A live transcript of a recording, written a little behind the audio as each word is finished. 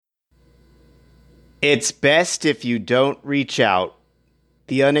It's best if you don't reach out.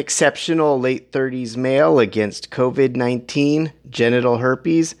 The unexceptional late 30s male against COVID 19, genital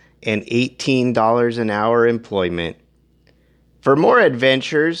herpes, and $18 an hour employment. For more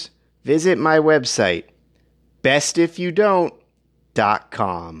adventures, visit my website,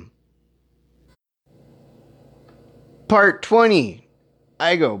 bestifyoudon't.com. Part 20.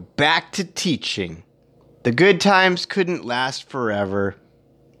 I go back to teaching. The good times couldn't last forever.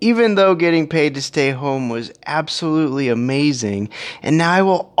 Even though getting paid to stay home was absolutely amazing, and now I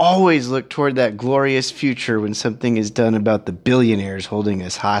will always look toward that glorious future when something is done about the billionaires holding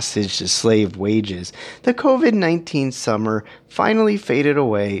us hostage to slave wages, the COVID-19 summer finally faded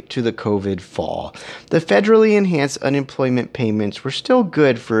away to the COVID fall. The federally enhanced unemployment payments were still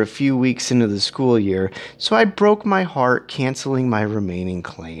good for a few weeks into the school year, so I broke my heart canceling my remaining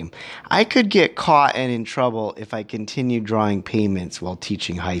claim. I could get caught and in trouble if I continued drawing payments while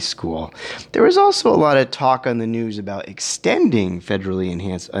teaching high school. There was also a lot of talk on the news about extending federally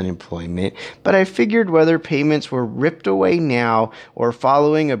enhanced unemployment, but I figured whether payments were ripped away now or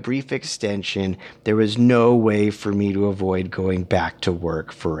following a brief extension, there was no way for me to avoid going back to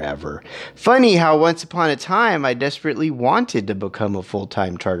work forever. Funny how once upon a time I desperately wanted to become a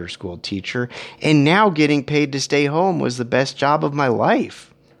full-time charter school teacher, and now getting paid to stay home was the best job of my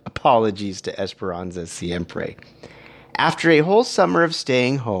life. Apologies to Esperanza Siempre. After a whole summer of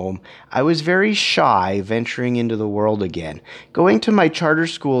staying home, I was very shy venturing into the world again. Going to my charter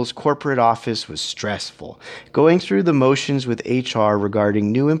school's corporate office was stressful. Going through the motions with HR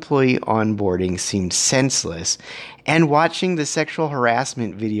regarding new employee onboarding seemed senseless, and watching the sexual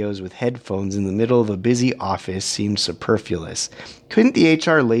harassment videos with headphones in the middle of a busy office seemed superfluous. Couldn't the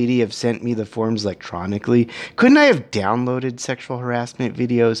HR lady have sent me the forms electronically? Couldn't I have downloaded sexual harassment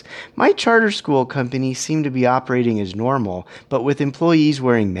videos? My charter school company seemed to be operating as normal, but with employees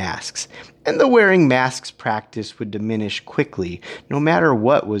wearing masks. And the wearing masks practice would diminish quickly, no matter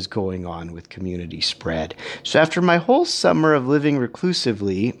what was going on with community spread. So after my whole summer of living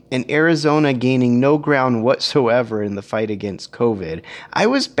reclusively, and Arizona gaining no ground whatsoever in the fight against COVID, I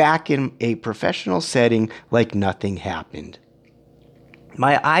was back in a professional setting like nothing happened.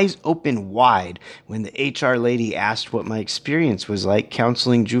 My eyes opened wide when the HR lady asked what my experience was like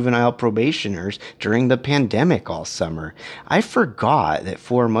counseling juvenile probationers during the pandemic all summer. I forgot that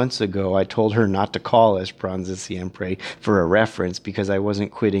 4 months ago I told her not to call Esperanza Siempre for a reference because I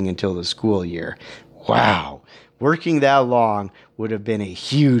wasn't quitting until the school year. Wow, working that long would have been a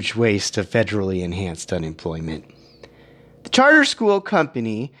huge waste of federally enhanced unemployment. The charter school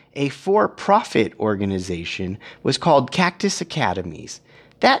company, a for-profit organization, was called Cactus Academies.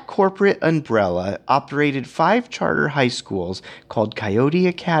 That corporate umbrella operated 5 charter high schools called Coyote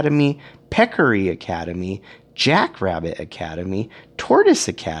Academy, Peccary Academy, Jackrabbit Academy, Tortoise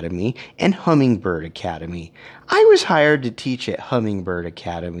Academy, and Hummingbird Academy. I was hired to teach at Hummingbird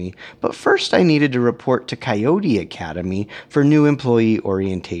Academy, but first I needed to report to Coyote Academy for new employee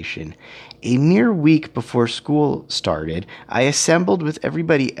orientation. A mere week before school started, I assembled with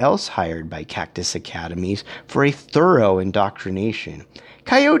everybody else hired by Cactus Academies for a thorough indoctrination.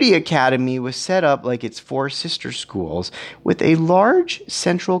 Coyote Academy was set up like its 4 sister schools, with a large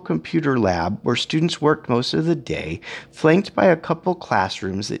central computer lab where students worked most of the day, flanked by a couple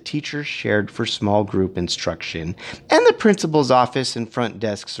classrooms that teachers shared for small group instruction, and the principal's office and front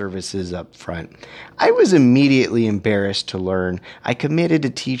desk services up front. I was immediately embarrassed to learn I committed to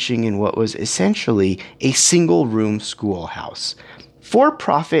teaching in what was essentially a single-room schoolhouse.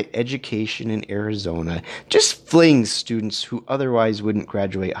 For-profit education in Arizona just flings students who otherwise wouldn't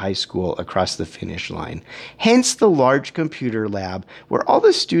graduate high school across the finish line. Hence the large computer lab where all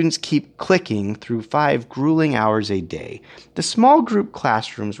the students keep clicking through 5 grueling hours a day. The small group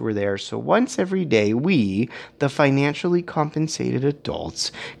classrooms were there so once every day we, the financially compensated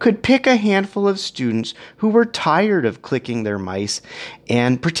adults, could pick a handful of students who were tired of clicking their mice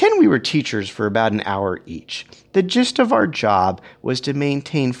and pretend we were teachers for about an hour each. The gist of our job was to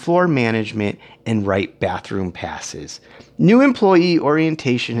maintain floor management and write bathroom passes. New employee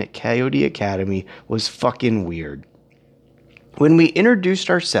orientation at Coyote Academy was fucking weird. When we introduced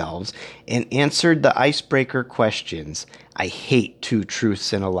ourselves and answered the icebreaker questions, I hate 2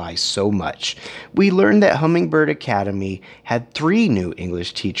 truths and a lie so much. We learned that Hummingbird Academy had 3 new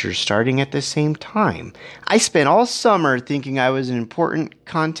English teachers starting at the same time. I spent all summer thinking I was an important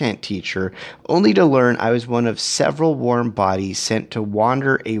content teacher, only to learn I was one of several warm bodies sent to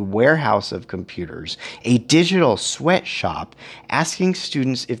wander a warehouse of computers, a digital sweatshop, asking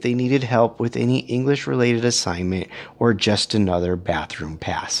students if they needed help with any English-related assignment or just another bathroom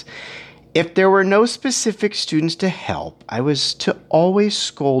pass. If there were no specific students to help, I was to always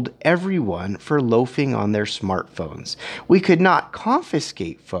scold everyone for loafing on their smartphones. We could not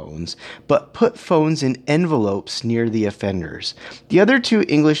confiscate phones, but put phones in envelopes near the offenders. The other two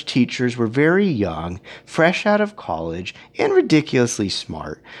English teachers were very young, fresh out of college, and ridiculously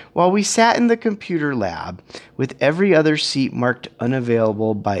smart, while we sat in the computer lab with every other seat marked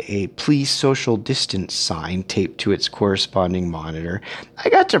unavailable by a please social distance sign taped to its corresponding monitor. I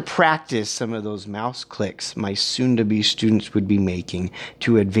got to practice some of those mouse clicks my soon-to-be students would be making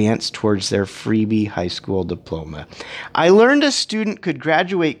to advance towards their freebie high school diploma. I learned a student could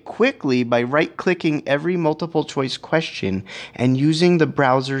graduate quickly by right-clicking every multiple-choice question and using the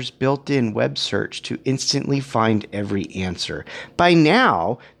browser's built-in web search to instantly find every answer. By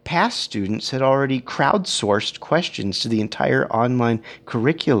now, past students had already crowdsourced questions to the entire online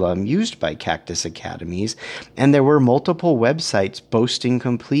curriculum used by Cactus Academies, and there were multiple websites boasting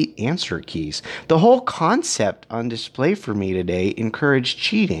complete answer keys. The whole concept on display for me today encouraged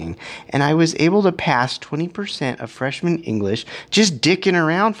cheating, and I was able to pass 20% of freshman English just dicking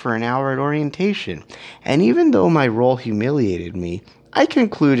around for an hour at orientation. And even though my role humiliated me, I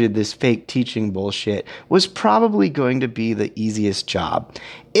concluded this fake teaching bullshit was probably going to be the easiest job.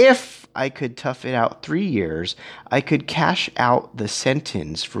 If I could tough it out 3 years, I could cash out the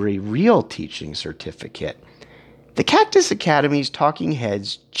sentence for a real teaching certificate. The Cactus Academy's talking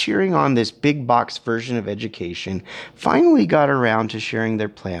heads cheering on this big box version of education finally got around to sharing their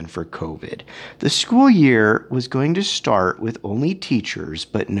plan for COVID. The school year was going to start with only teachers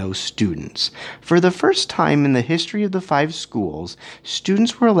but no students. For the first time in the history of the 5 schools,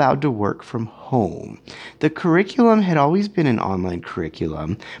 students were allowed to work from home. The curriculum had always been an online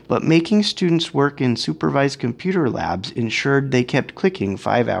curriculum, but making students work in supervised computer labs ensured they kept clicking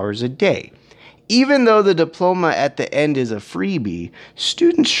 5 hours a day. Even though the diploma at the end is a freebie,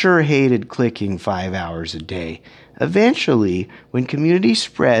 students sure hated clicking 5 hours a day. Eventually, when community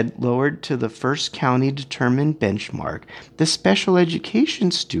spread lowered to the first county determined benchmark, the special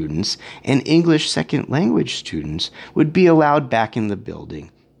education students and English second language students would be allowed back in the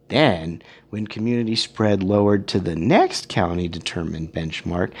building. Then, when community spread lowered to the next county determined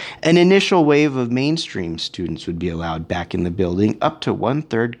benchmark, an initial wave of mainstream students would be allowed back in the building up to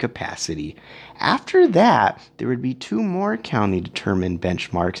 1/3 capacity. After that, there would be 2 more county determined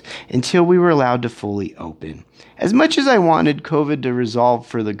benchmarks until we were allowed to fully open. As much as I wanted COVID to resolve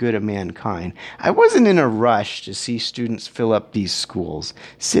for the good of mankind, I wasn't in a rush to see students fill up these schools.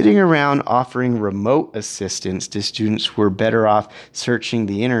 Sitting around offering remote assistance to students who were better off searching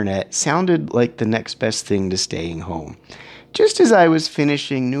the internet sounded like the next best thing to staying home. Just as I was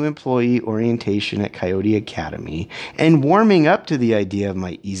finishing new employee orientation at Coyote Academy and warming up to the idea of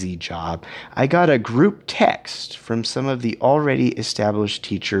my easy job, I got a group text from some of the already established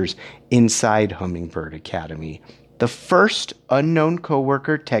teachers inside Hummingbird Academy. The first unknown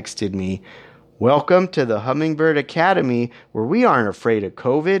coworker texted me, "Welcome to the Hummingbird Academy, where we aren't afraid of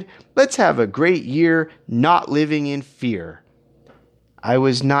COVID. Let's have a great year not living in fear." I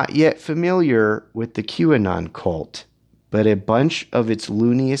was not yet familiar with the QAnon cult, but a bunch of its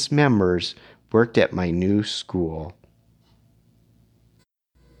looniest members worked at my new school.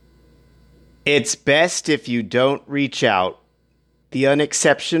 It's best if you don't reach out. The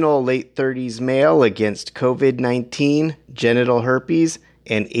unexceptional late 30s male against COVID-19, genital herpes,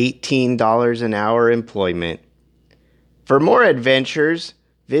 and $18 an hour employment. For more adventures,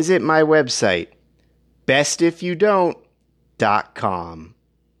 visit my website, bestifyoudon't.com.